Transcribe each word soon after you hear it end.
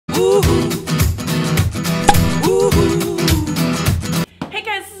Hey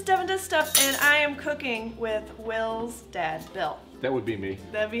guys, this is Devon Does Stuff, and I am cooking with Will's dad, Bill. That would be me.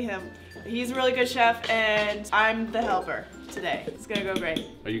 That'd be him. He's a really good chef, and I'm the helper today. It's gonna go great.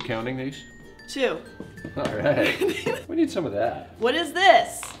 Are you counting these? 2. All right. We need some of that. What is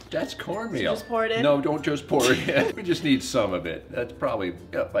this? That's cornmeal. So just pour it in? No, don't just pour it in. We just need some of it. That's probably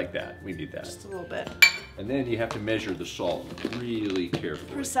like that. We need that. Just a little bit. And then you have to measure the salt really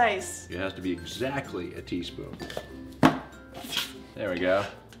carefully. Precise. It has to be exactly a teaspoon. There we go.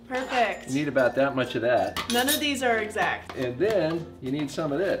 Perfect. You need about that much of that. None of these are exact. And then you need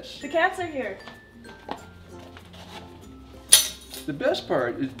some of this. The cats are here. The best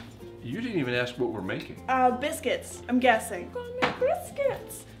part is you didn't even ask what we're making. Biscuits, I'm guessing. Gonna make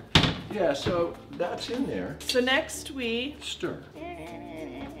biscuits. Yeah, so that's in there. So next we Stir.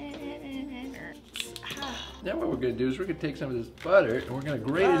 Now what we're going to do is we're going to take some of this butter and we're going to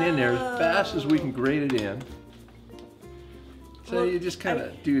grate it in there as fast as we can grate it in. So Well, you just kind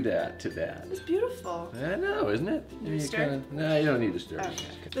of do that to that. It's beautiful. I know, isn't it? You stir? No, you don't need to stir. Okay.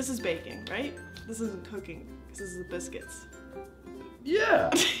 This is baking, right? This isn't cooking. This is the biscuits.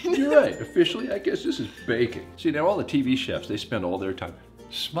 Yeah, you're right. Officially, I guess this is baking. See, now all the TV chefs, they spend all their time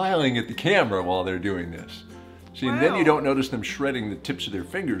smiling at the camera while they're doing this. See, and then you don't notice them shredding the tips of their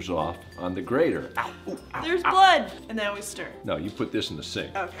fingers off on the grater. Ow, ooh, ow, There's ow. blood! And now we stir. No, you put this in the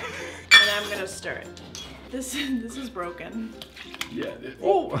sink. Okay. And I'm gonna stir it. This is broken. Yeah.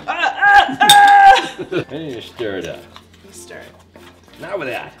 Oh! And you stir it up. We stir it. Now with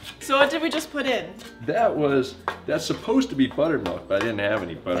that. So what did we just put in? That's supposed to be buttermilk, but I didn't have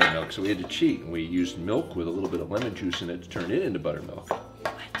any buttermilk, so we had to cheat. And we used milk with a little bit of lemon juice in it to turn it into buttermilk.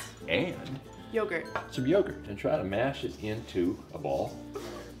 What? And Yogurt. some yogurt, and try to mash it into a ball.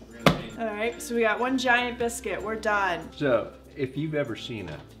 Alright, so we got 1 giant biscuit. We're done. So, if you've ever seen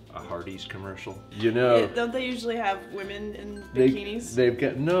a Hardee's commercial, you know... Don't they usually have women in bikinis? They've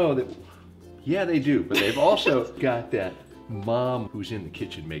got, yeah, they do, but they've also got that mom who's in the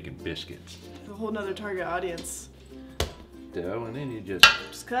kitchen making biscuits. A whole nother target audience. Dough, and then you just...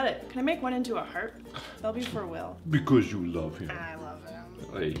 Just cut it. Can I make one into a heart? That'll be for Will. Because you love him. I love him.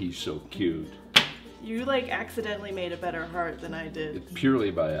 Hey, he's so cute. You like accidentally made a better heart than I did. It's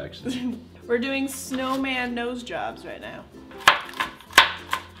purely by accident. We're doing snowman nose jobs right now.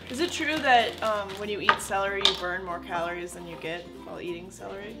 Is it true that when you eat celery, you burn more calories than you get while eating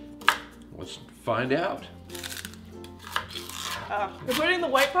celery? Let's find out. You're putting the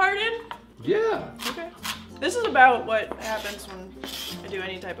white part in? Yeah. Okay. This is about what happens when I do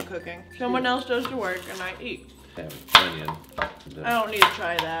any type of cooking. Someone else does the work and I eat. Have an onion. I don't need to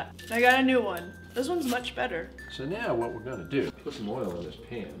try that. I got a new one. This one's much better. So now what we're gonna do, put some oil in this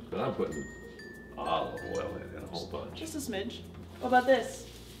pan, but I'm putting olive oil in it, a whole bunch. Just a smidge. What about this?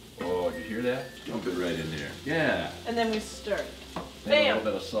 Oh, did you hear that? Dump it right in there. Yeah. And then we stir it. And a Bam!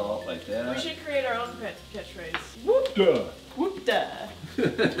 little bit of salt like that. We should create our own catchphrase. Whoop duh. Whoop duh.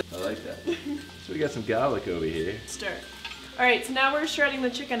 I like that. So we got some garlic over here. Stir. Alright, so now we're shredding the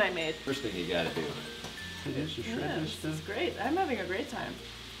chicken I made. First thing you gotta do is to shred Yeah, this this is stuff. great. I'm having a great time.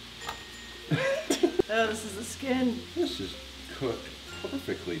 Oh, this is the skin. This is cooked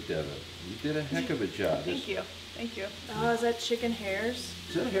perfectly, Devon. You did a heck of a job. Thank you. Thank you. Oh, is that chicken hairs?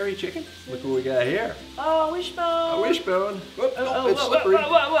 Is that a hairy chicken? Look what we got here. Oh, wishbone. A wishbone. Whoop, Oh, it's whoa, slippery.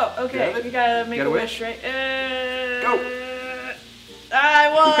 whoa. Okay, Got it? we gotta make Got a a wish, wish? right? Go.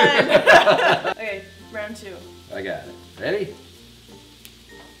 I won. Okay, round 2. I got it. Ready?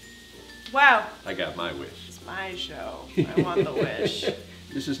 Wow. I got my wish. It's my show. I want the wish.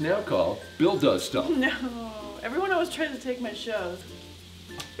 This is now called Bill Does Stuff. No. Everyone always tries to take my shows.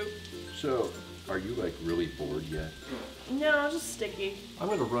 So, are you like really bored yet? No, just sticky. I'm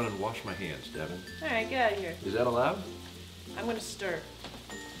gonna run and wash my hands, Devon. Alright, get out of here. Is that allowed? I'm gonna stir.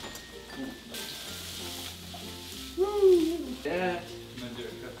 Woo! That.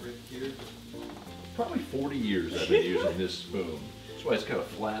 Probably 40 years I've been using this spoon. That's why it's kind of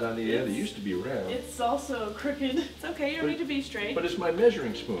flat on the end. It used to be round. It's also crooked. It's okay, you don't need to be straight. But it's my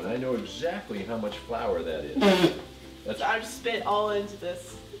measuring spoon. I know exactly how much flour that is. So I just spit all into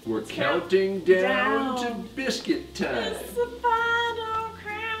this. We're counting down to biscuit time. It's the final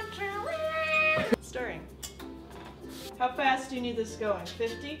countdown. Stirring. How fast do you need this going?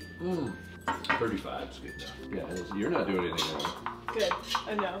 50? 35 is good enough. Yeah, you're not doing anything wrong. Good.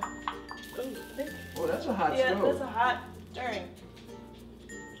 I know. Oh, that's a hot Yeah, stove. that's a hot stirring.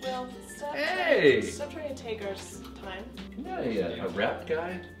 Well, Hey! Stop trying to take our time. Yeah, a wrapped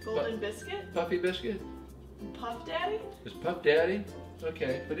guy? Golden biscuit? Puffy biscuit? Puff Daddy? Is Puff Daddy?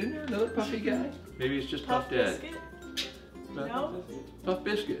 Okay, but isn't there another puffy guy? Maybe it's just Puff Daddy. Biscuit? No? Tough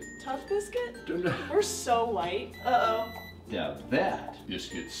biscuit. Tough biscuit? Don't know. We're so white. Uh-oh. Now that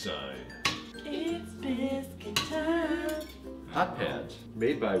biscuit sign. It's biscuit time. Hot pads,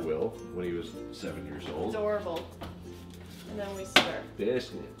 made by Will when he was 7 years old. Adorable. And then we stir.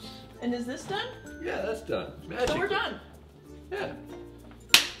 Biscuits. And is this done? Yeah, that's done. Magic. So we're done. Yeah.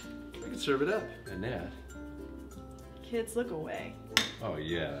 We can serve it up. And that. Kids, look away. Oh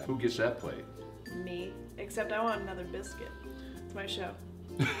yeah. Who gets that plate? Me. Except I want another biscuit. It's my show.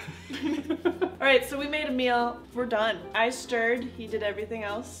 Alright, so we made a meal. We're done. I stirred. He did everything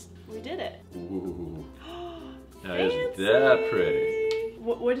else. We did it. Ooh. Now Fancy. isn't that pretty?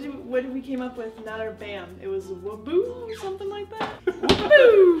 What did we came up with? Not our bam. It was waboo or something like that.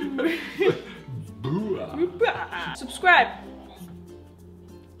 Waboo! Boo-ah. Subscribe.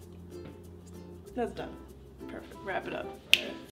 That's done. Perfect. Wrap it up.